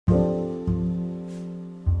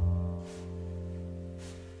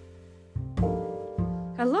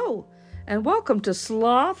Hello, and welcome to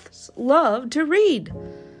Sloths Love to Read.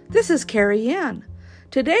 This is Carrie Ann.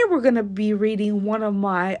 Today we're going to be reading one of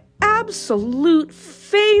my absolute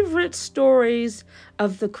favorite stories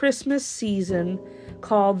of the Christmas season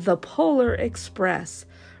called The Polar Express,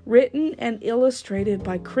 written and illustrated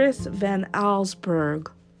by Chris van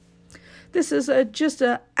Allsburg. This is just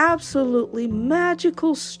an absolutely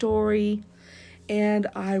magical story, and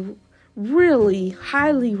I really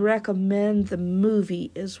highly recommend the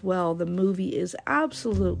movie as well. The movie is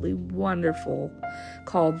absolutely wonderful,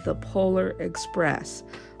 called The Polar Express.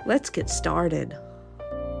 Let's get started.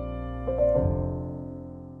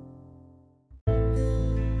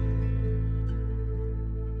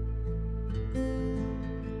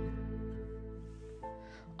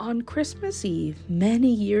 On Christmas Eve,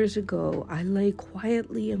 many years ago, I lay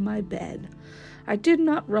quietly in my bed. I did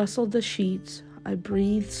not rustle the sheets. I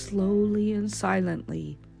breathed slowly and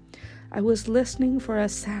silently. I was listening for a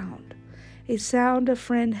sound a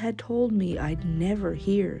friend had told me I'd never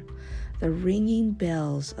hear, the ringing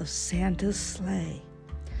bells of Santa's sleigh.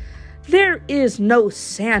 There is no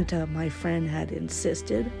Santa, my friend had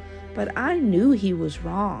insisted, but I knew he was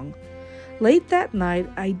wrong. Late that night,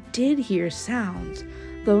 I did hear sounds,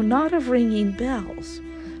 though not of ringing bells.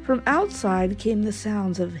 From outside came the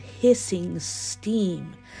sounds of hissing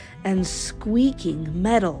steam and squeaking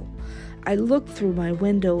metal. I looked through my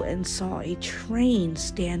window and saw a train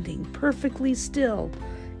standing perfectly still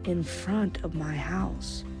in front of my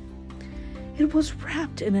house. It was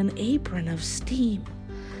wrapped in an apron of steam.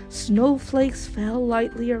 Snowflakes fell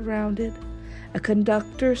lightly around it. A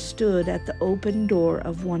conductor stood at the open door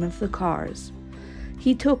of one of the cars.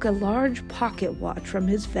 He took a large pocket watch from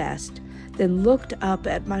his vest, then looked up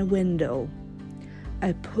at my window.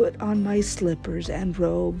 I put on my slippers and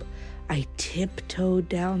robe. I tiptoed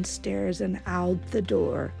downstairs and out the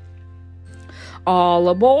door. "All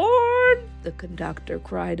aboard!" the conductor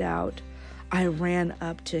cried out. I ran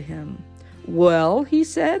up to him. "Well," he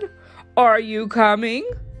said, "are you coming?"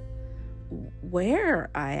 "Where?"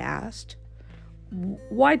 I asked.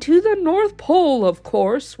 "Why, to the North Pole, of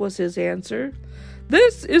course," was his answer.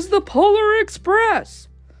 "This is the Polar Express."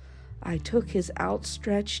 I took his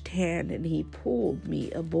outstretched hand and he pulled me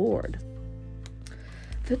aboard.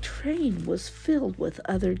 The train was filled with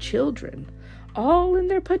other children, all in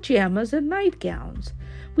their pajamas and nightgowns.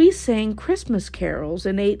 We sang Christmas carols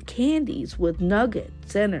and ate candies with nugget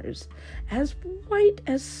centers as white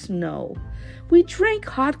as snow. We drank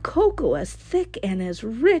hot cocoa as thick and as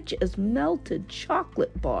rich as melted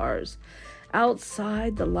chocolate bars.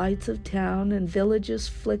 Outside, the lights of town and villages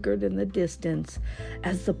flickered in the distance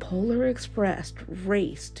as the Polar Express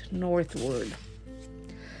raced northward.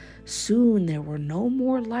 Soon there were no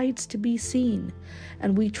more lights to be seen,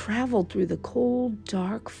 and we traveled through the cold,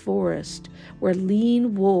 dark forest where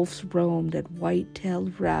lean wolves roamed and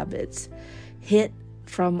white-tailed rabbits hid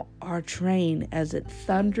from our train as it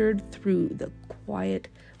thundered through the quiet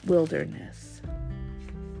wilderness.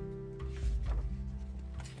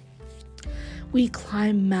 We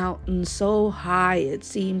climbed mountains so high it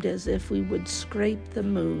seemed as if we would scrape the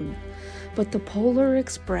moon. But the Polar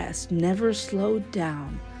Express never slowed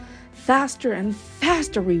down. Faster and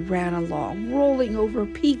faster we ran along, rolling over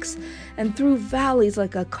peaks and through valleys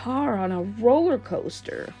like a car on a roller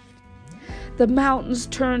coaster. The mountains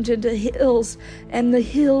turned into hills, and the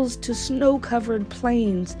hills to snow-covered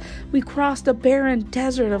plains. We crossed a barren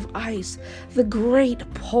desert of ice, the great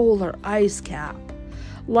polar ice cap.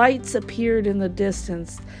 Lights appeared in the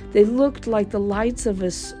distance. They looked like the lights of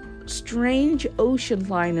a strange ocean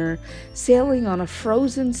liner sailing on a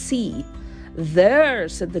frozen sea. "There,"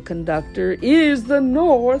 said the conductor, "is the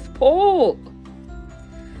North Pole."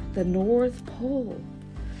 The North Pole.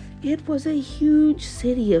 It was a huge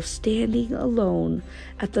city of standing alone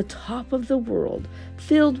at the top of the world,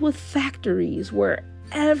 filled with factories where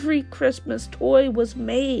every Christmas toy was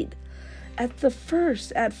made. At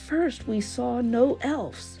first we saw no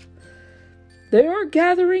elves. "They are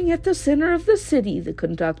gathering at the center of the city," the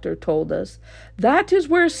conductor told us. "That is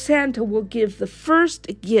where Santa will give the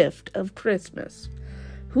first gift of Christmas."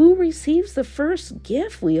 "Who receives the first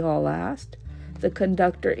gift?" we all asked. The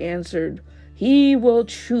conductor answered, "He will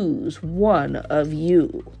choose one of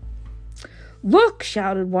you." "Look!"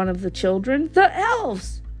 shouted one of the children, "the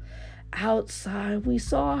elves!" Outside, we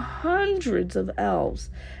saw hundreds of elves.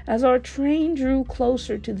 As our train drew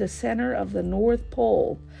closer to the center of the North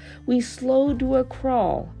Pole, we slowed to a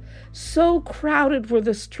crawl. So crowded were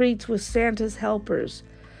the streets with Santa's helpers.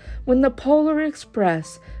 When the Polar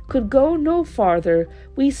Express could go no farther,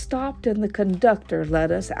 we stopped and the conductor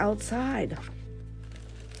led us outside.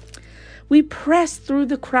 We pressed through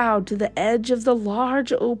the crowd to the edge of the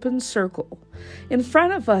large open circle. In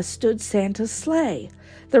front of us stood Santa's sleigh.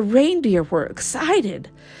 The reindeer were excited.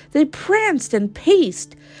 They pranced and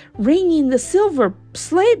paced, ringing the silver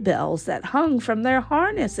sleigh bells that hung from their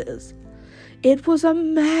harnesses. It was a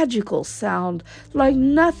magical sound like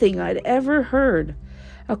nothing I'd ever heard.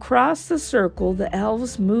 Across the circle, the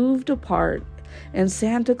elves moved apart, and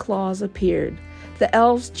Santa Claus appeared. The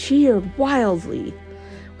elves cheered wildly.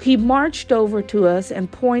 He marched over to us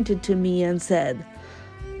and pointed to me and said,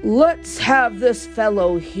 "Let's have this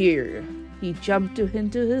fellow here." He jumped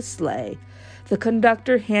into his sleigh. The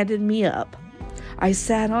conductor handed me up. I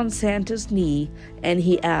sat on Santa's knee, and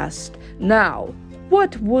he asked, "Now,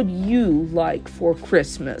 what would you like for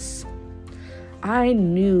Christmas?" I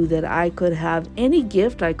knew that I could have any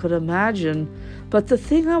gift I could imagine, but the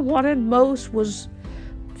thing I wanted most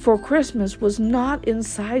for Christmas was not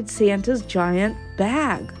inside Santa's giant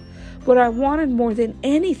bag. What I wanted more than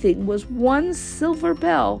anything was one silver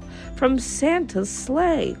bell from Santa's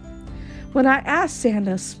sleigh. When I asked,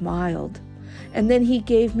 Santa smiled, and then he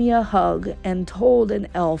gave me a hug and told an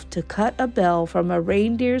elf to cut a bell from a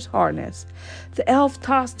reindeer's harness. The elf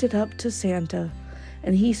tossed it up to Santa,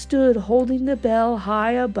 and he stood holding the bell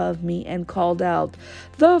high above me and called out,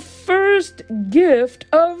 "The first gift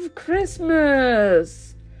of Christmas!"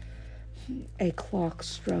 A clock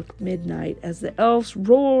struck midnight as the elves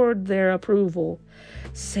roared their approval.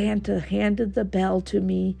 Santa handed the bell to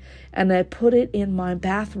me, and I put it in my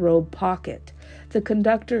bathrobe pocket. The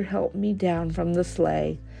conductor helped me down from the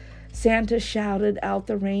sleigh. Santa shouted out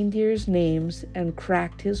the reindeers' names and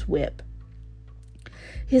cracked his whip.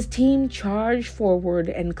 His team charged forward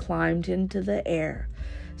and climbed into the air.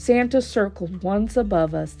 Santa circled once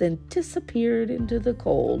above us, then disappeared into the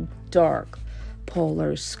cold, dark,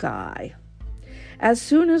 polar sky. As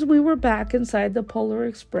soon as we were back inside the Polar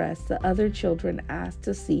Express, the other children asked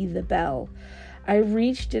to see the bell. I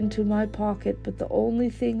reached into my pocket, but the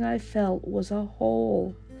only thing I felt was a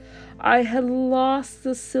hole. I had lost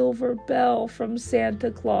the silver bell from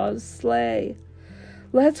Santa Claus' sleigh.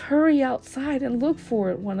 "Let's hurry outside and look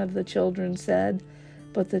for it," one of the children said.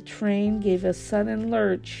 But the train gave a sudden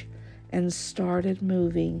lurch and started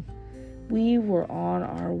moving. We were on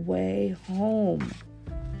our way home.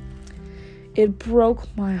 It broke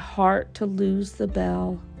my heart to lose the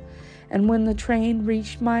bell, and when the train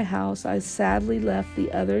reached my house, I sadly left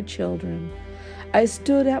the other children. I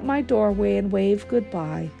stood at my doorway and waved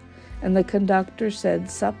goodbye, and the conductor said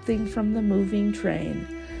something from the moving train,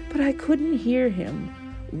 but I couldn't hear him.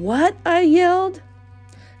 "What?" I yelled.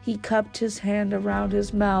 He cupped his hand around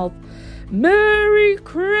his mouth. "Merry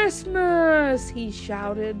Christmas!" he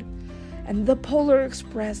shouted. And the Polar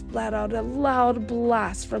Express let out a loud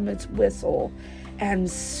blast from its whistle and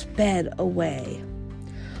sped away.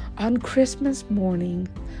 On Christmas morning,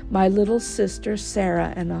 my little sister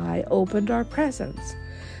Sarah and I opened our presents.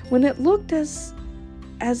 When it looked as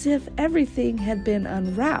if everything had been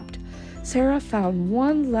unwrapped, Sarah found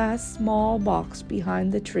one last small box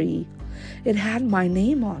behind the tree. It had my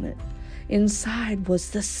name on it. Inside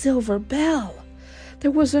was the silver bell.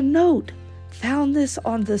 There was a note. "Found this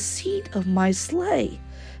on the seat of my sleigh.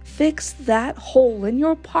 Fix that hole in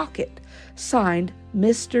your pocket. Signed,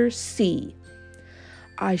 Mr. C."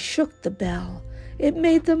 I shook the bell. It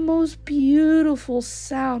made the most beautiful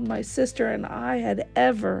sound my sister and I had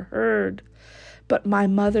ever heard. But my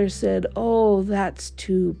mother said, "Oh, that's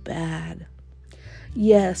too bad."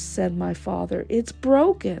 "Yes," said my father, "it's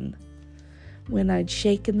broken." When I'd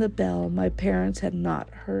shaken the bell, my parents had not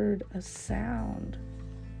heard a sound.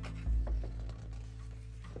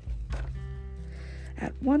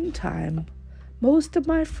 At one time, most of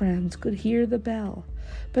my friends could hear the bell,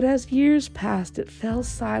 but as years passed, it fell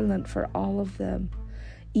silent for all of them.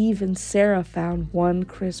 Even Sarah found one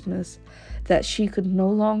Christmas that she could no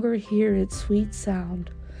longer hear its sweet sound.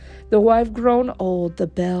 Though I've grown old, the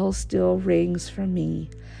bell still rings for me,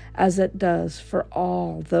 as it does for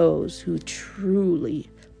all those who truly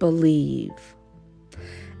believe.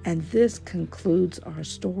 And this concludes our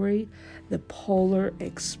story, The Polar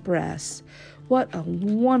Express. What a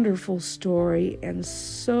wonderful story and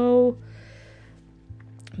so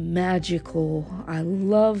magical. I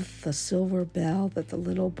love the silver bell that the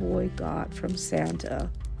little boy got from Santa.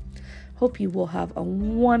 Hope you will have a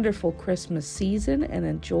wonderful Christmas season and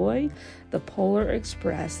enjoy The Polar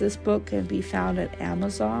Express. This book can be found at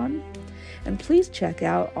Amazon. And please check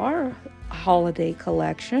out our holiday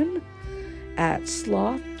collection at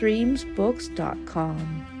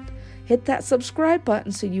slothdreamsbooks.com. Hit that subscribe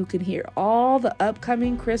button so you can hear all the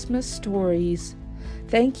upcoming Christmas stories.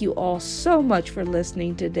 Thank you all so much for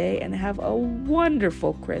listening today, and have a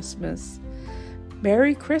wonderful Christmas.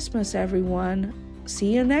 Merry Christmas, everyone.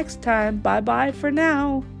 See you next time. Bye-bye for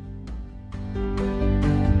now.